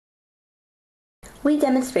We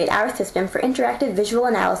demonstrate our system for interactive visual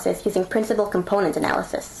analysis using Principal Component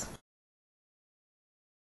Analysis.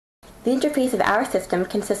 The interface of our system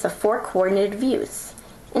consists of 4 coordinated views.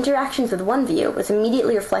 Interactions with one view is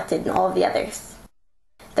immediately reflected in all of the others.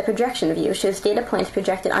 The projection view shows data points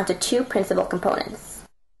projected onto 2 principal components.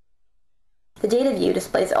 The data view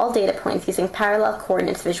displays all data points using parallel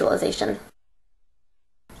coordinates visualization.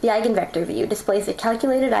 The eigenvector view displays the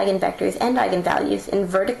calculated eigenvectors and eigenvalues in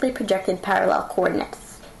vertically projected parallel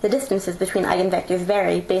coordinates. The distances between eigenvectors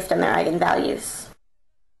vary based on their eigenvalues.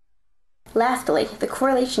 Lastly, the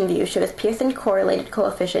correlation view shows Pearson correlated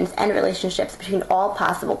coefficients and relationships between all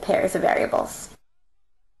possible pairs of variables.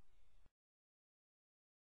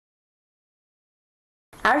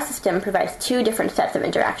 Our system provides 2 different sets of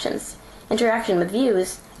interactions: interaction with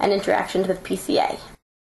views and interactions with PCA.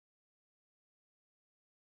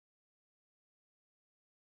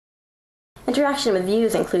 Interaction with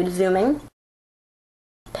views includes zooming,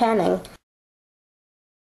 panning,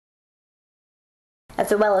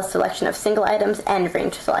 as well as selection of single items and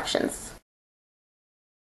range selections.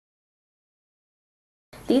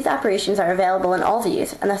 These operations are available in all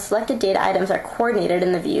views, and the selected data items are coordinated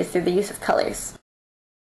in the views through the use of colors.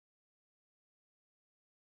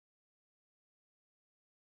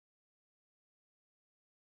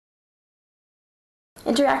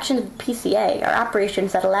 Interactions with PCA are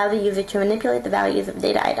operations that allow the user to manipulate the values of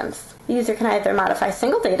data items. The user can either modify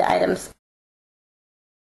single data items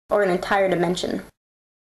or an entire dimension.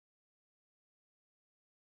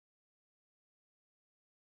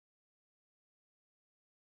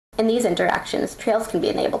 In these interactions, trails can be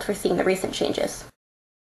enabled for seeing the recent changes.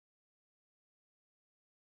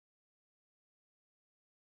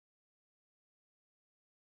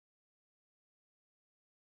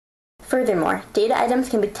 Furthermore, data items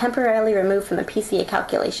can be temporarily removed from the PCA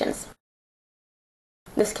calculations.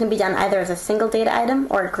 This can be done either as a single data item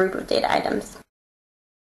or a group of data items.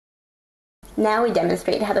 Now we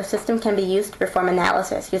demonstrate how the system can be used to perform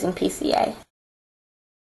analysis using PCA.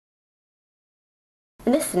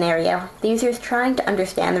 In this scenario, the user is trying to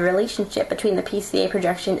understand the relationship between the PCA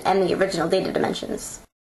projection and the original data dimensions.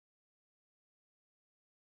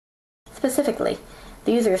 Specifically,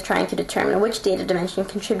 the user is trying to determine which data dimension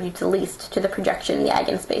contributes the least to the projection in the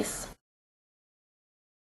eigenspace.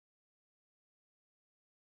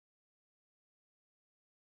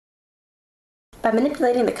 By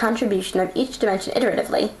manipulating the contribution of each dimension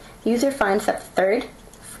iteratively, the user finds that the third,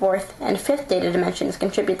 fourth, and fifth data dimensions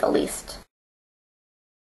contribute the least.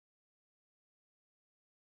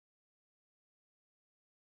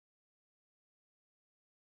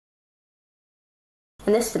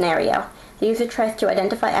 In this scenario, the user tries to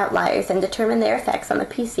identify outliers and determine their effects on the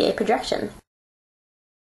PCA projection.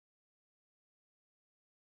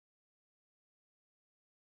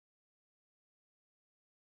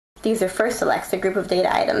 The user first selects a group of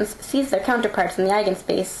data items, sees their counterparts in the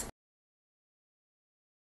eigenspace,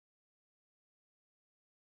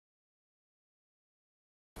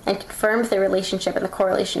 and confirms their relationship in the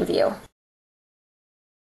correlation view.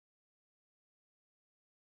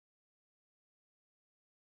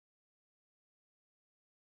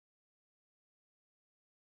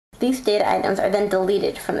 These data items are then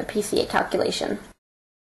deleted from the PCA calculation.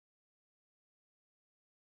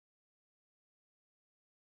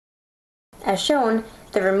 As shown,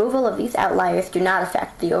 the removal of these outliers do not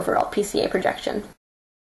affect the overall PCA projection.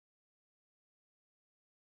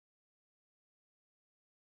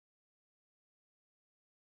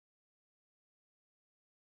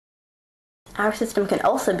 Our system can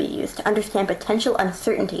also be used to understand potential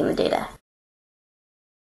uncertainty in the data.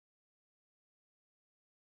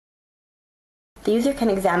 The user can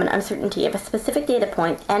examine uncertainty of a specific data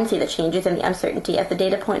point and see the changes in the uncertainty as the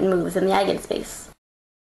data point moves in the eigenspace.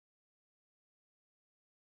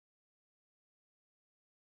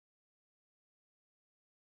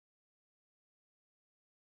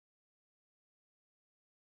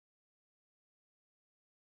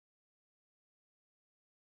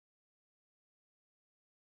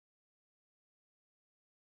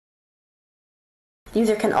 The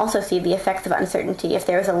user can also see the effects of uncertainty if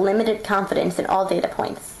there is a limited confidence in all data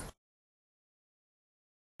points.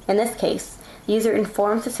 In this case, the user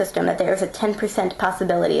informs the system that there is a 10%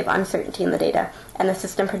 possibility of uncertainty in the data, and the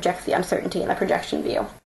system projects the uncertainty in the projection view.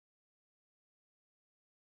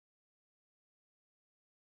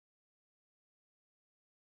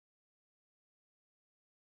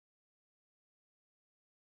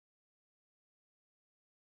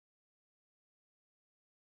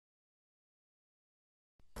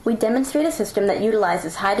 We demonstrate a system that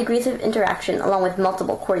utilizes high degrees of interaction along with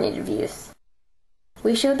multiple coordinated views.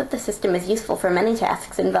 We showed that the system is useful for many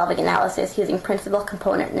tasks involving analysis using Principal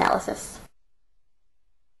Component Analysis.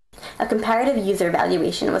 A comparative user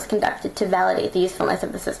evaluation was conducted to validate the usefulness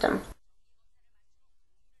of the system.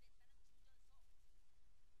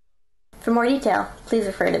 For more detail, please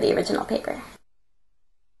refer to the original paper.